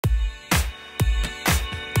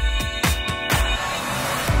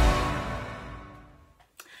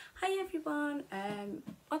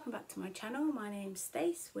to my channel. My name's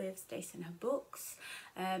Stace with Stace and Her Books.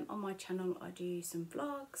 On my channel I do some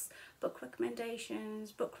vlogs, book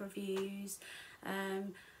recommendations, book reviews,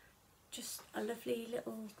 just a lovely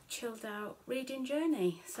little chilled out reading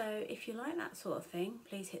journey. So if you like that sort of thing,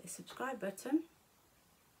 please hit the subscribe button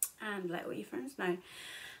and let all your friends know.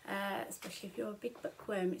 Especially if you're a big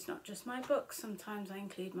bookworm. It's not just my books, sometimes I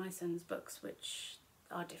include my son's books which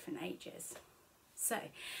are different ages. So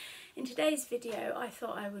in today's video I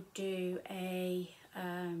thought I would do a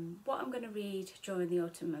what I'm going to read during the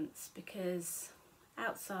autumn months, because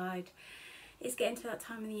outside it's getting to that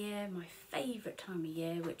time of the year, my favourite time of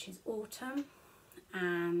year, which is autumn.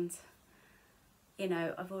 And you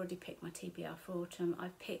know, I've already picked my TBR for autumn.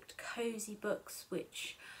 I've picked cosy books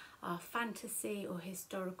which are fantasy or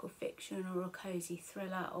historical fiction or a cosy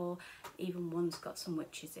thriller, or even one's got some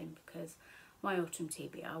witches in, because my autumn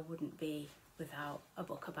TBR wouldn't be without a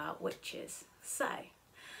book about witches. So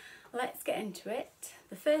let's get into it.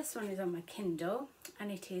 The first one is on my Kindle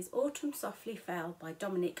and it is Autumn Softly Fell by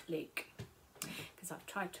Dominic Luke, because I've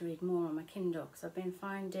tried to read more on my Kindle because I've been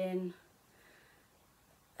finding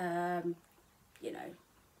you know,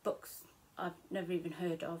 books I've never even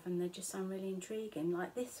heard of and they just sound really intriguing,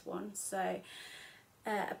 like this one. So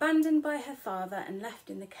abandoned by her father and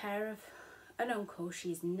left in the care of an uncle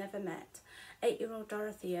she's never met, 8-year-old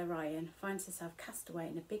Dorothea Ryan finds herself cast away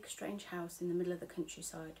in a big strange house in the middle of the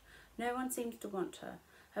countryside. No one seems to want her.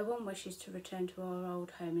 Her one wish is to return to her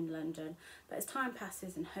old home in London, but as time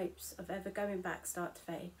passes and hopes of ever going back start to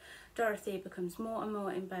fade, Dorothea becomes more and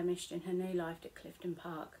more embellished in her new life at Clifton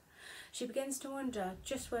Park. She begins to wonder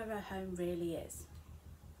just where her home really is.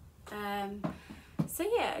 So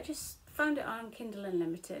yeah, I just found it on Kindle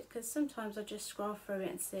Unlimited, because sometimes I just scroll through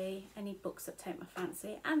it and see any books that take my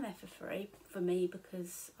fancy, and they're for free for me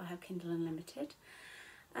because I have Kindle Unlimited.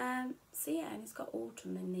 So yeah, and it's got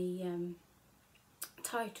autumn in the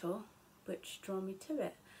title, which draw me to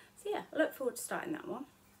it. So yeah, I look forward to starting that one.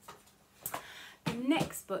 The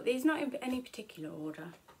next book, these not in any particular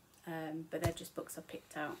order, but they're just books I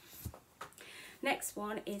picked out. Next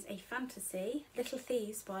one is a fantasy, Little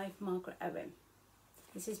Thieves by Margaret Owen.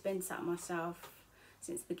 This has been sat on myself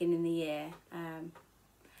since the beginning of the year,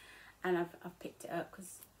 and I've picked it up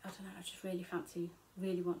because, I don't know, I just really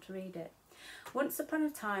want to read it. Once upon a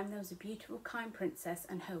time there was a beautiful, kind princess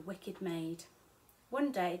and her wicked maid.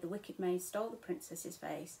 One day the wicked maid stole the princess's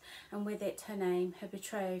face, and with it her name, her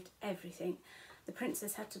betrothed, everything. The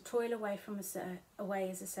princess had to toil away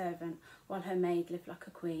as a servant, while her maid lived like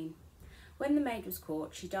a queen. When the maid was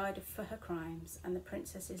caught, she died for her crimes, and the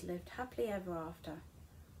princesses lived happily ever after.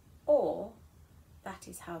 Or, that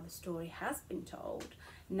is how the story has been told.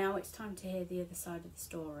 Now it's time to hear the other side of the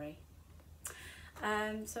story.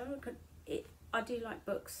 I do like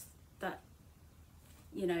books that,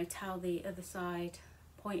 you know, tell the other side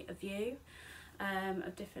point of view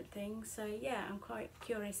of different things. So yeah, I'm quite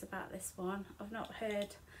curious about this one. I've not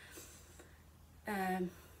heard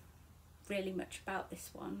really much about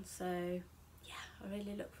this one, so yeah, I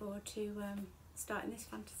really look forward to starting this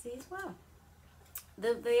fantasy as well.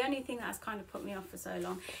 The only thing that has kind of put me off for so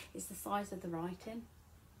long is the size of the writing,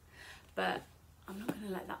 but I'm not going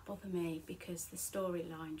to let that bother me because the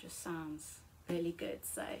storyline just sounds really good.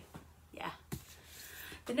 So yeah.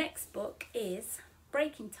 The next book is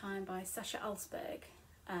Breaking Time by Sasha Alsberg.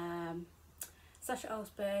 Sasha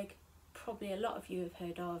Alsberg, probably a lot of you have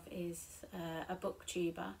heard of, is a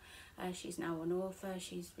booktuber. She's now an author.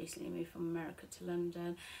 She's recently moved from America to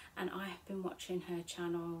London, and I have been watching her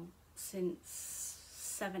channel since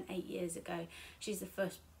 7-8 years ago. She's the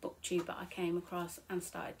first booktuber I came across and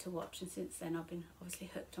started to watch, and since then I've been obviously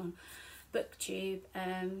hooked on booktube,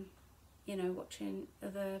 you know, watching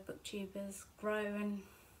other booktubers grow, and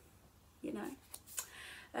you know,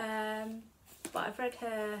 but I've read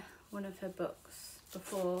one of her books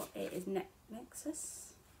before. It is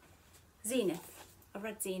Zenith. I've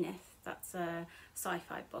read Zenith. That's a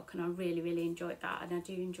sci-fi book and I really enjoyed that, and I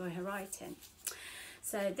do enjoy her writing.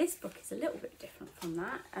 So this book is a little bit different from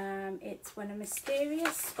that. It's when a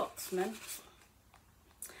mysterious Scotsman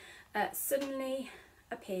suddenly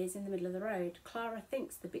appears in the middle of the road. Clara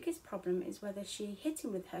thinks the biggest problem is whether she hit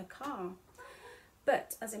him with her car.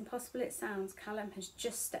 But as impossible it sounds, Callum has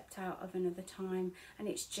just stepped out of another time, and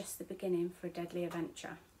it's just the beginning for a deadly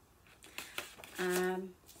adventure.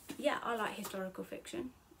 Yeah, I like historical fiction.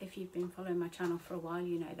 If you've been following my channel for a while,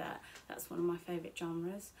 you know that that's one of my favourite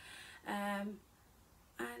genres.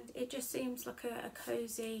 And it just seems like a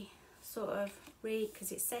cosy sort of read,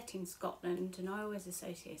 because it's set in Scotland, and I always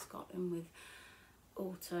associate Scotland with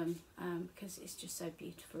autumn because it's just so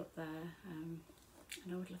beautiful up there, and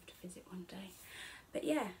I would love to visit one day. But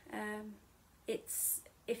yeah, it's,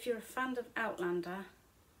 if you're a fan of Outlander,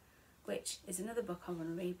 which is another book I want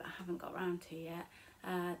to read but I haven't got around to yet,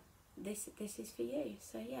 this is for you.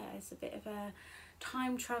 So yeah, it's a bit of a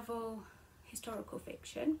time travel historical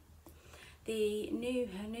fiction. Her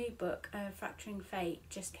new book, Fracturing Fate,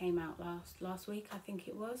 just came out last week, I think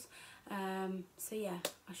it was. So yeah,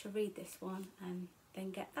 I shall read this one and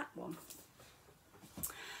then get that one.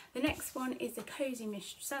 The next one is a cosy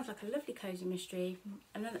mystery. Sounds like a lovely cosy mystery.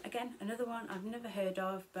 Another one I've never heard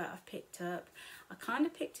of, but I've picked up. I kind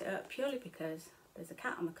of picked it up purely because there's a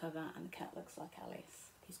cat on the cover, and the cat looks like Alice,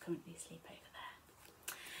 who's currently asleep over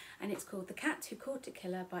there. And it's called The Cat Who Caught a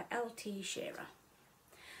Killer by L.T. Shearer.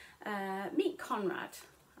 Meet Conrad.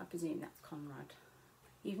 I presume that's Conrad.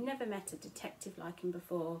 You've never met a detective like him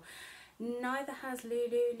before. Neither has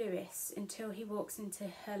Lulu Lewis, until he walks into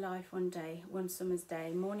her life one summer's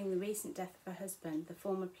day, mourning the recent death of her husband. The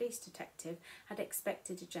former police detective had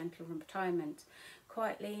expected a gentle retirement,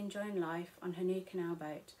 quietly enjoying life on her new canal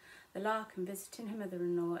boat, the Lark, and visiting her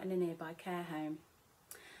mother-in-law in a nearby care home.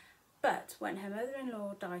 But when her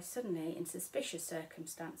mother-in-law dies suddenly in suspicious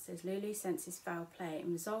circumstances, Lulu senses foul play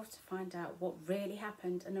and resolves to find out what really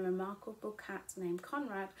happened, and a remarkable cat named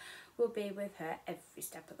Conrad will be with her every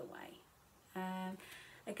step of the way.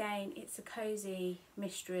 Again, it's a cosy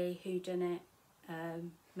mystery, whodunit,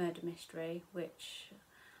 murder mystery, which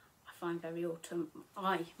I find very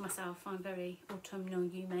I myself find very autumnal.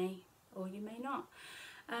 You may or you may not.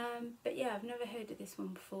 But yeah, I've never heard of this one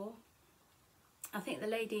before. I think the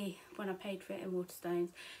lady, when I paid for it in Waterstones,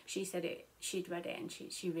 she said she'd read it and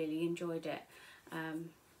she really enjoyed it.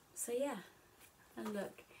 So yeah, and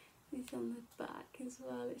look, it's on the back as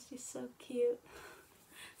well. It's just so cute.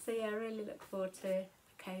 So yeah, I really look forward to a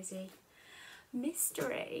cosy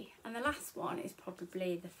mystery. And the last one is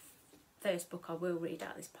probably the first book I will read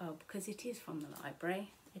out of this pile, because it is from the library.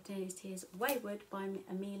 It is Wayward by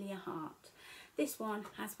Amelia Hart. This one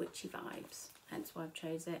has witchy vibes, hence why I've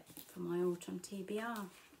chose it for my autumn TBR.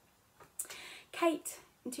 Kate.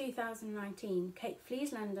 In 2019, Kate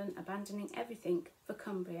flees London, abandoning everything for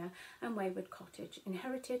Cumbria and Wayward Cottage,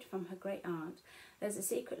 inherited from her great aunt. There's a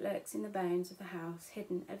secret lurks in the bones of the house,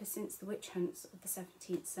 hidden ever since the witch hunts of the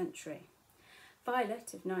 17th century.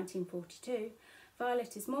 Violet of 1942.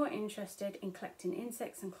 Violet is more interested in collecting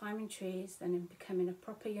insects and climbing trees than in becoming a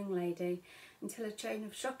proper young lady, until a chain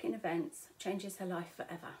of shocking events changes her life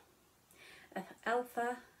forever.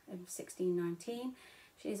 Elsa of 1619.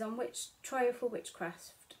 She is on trial for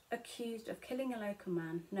witchcraft, accused of killing a local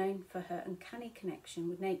man, known for her uncanny connection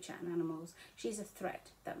with nature and animals. She's a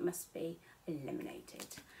threat that must be eliminated.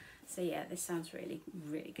 So yeah, this sounds really,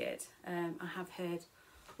 really good. I have heard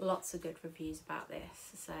lots of good reviews about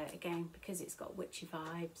this. So again, because it's got witchy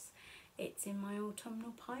vibes, it's in my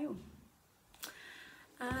autumnal pile.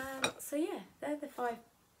 So yeah, they're the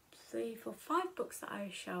five books that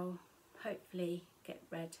I shall hopefully get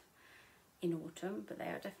read in autumn, but they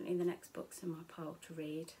are definitely the next books in my pile to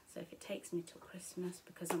read. So if it takes me till Christmas,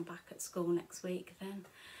 because I'm back at school next week, then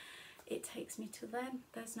it takes me till then.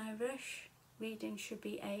 There's no rush. Reading should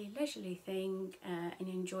be a leisurely thing, and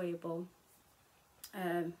enjoyable,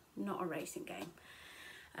 not a racing game,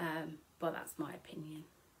 but that's my opinion.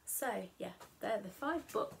 So yeah, they're the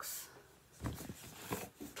 5 books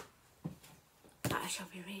that I shall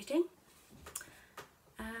be reading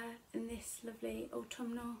in this lovely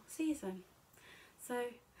autumnal season. So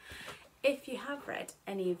if you have read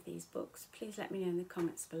any of these books, please let me know in the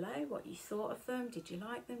comments below what you thought of them. Did you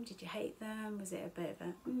like them? Did you hate them? Was it a bit of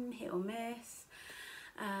a hit or miss?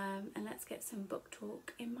 And let's get some book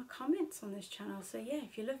talk in my comments on this channel. So yeah,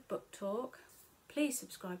 if you love book talk, please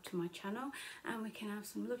subscribe to my channel, and we can have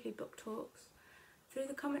some lovely book talks through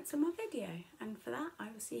the comments on my video. And for that, I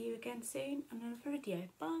will see you again soon on another video.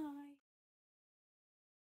 Bye.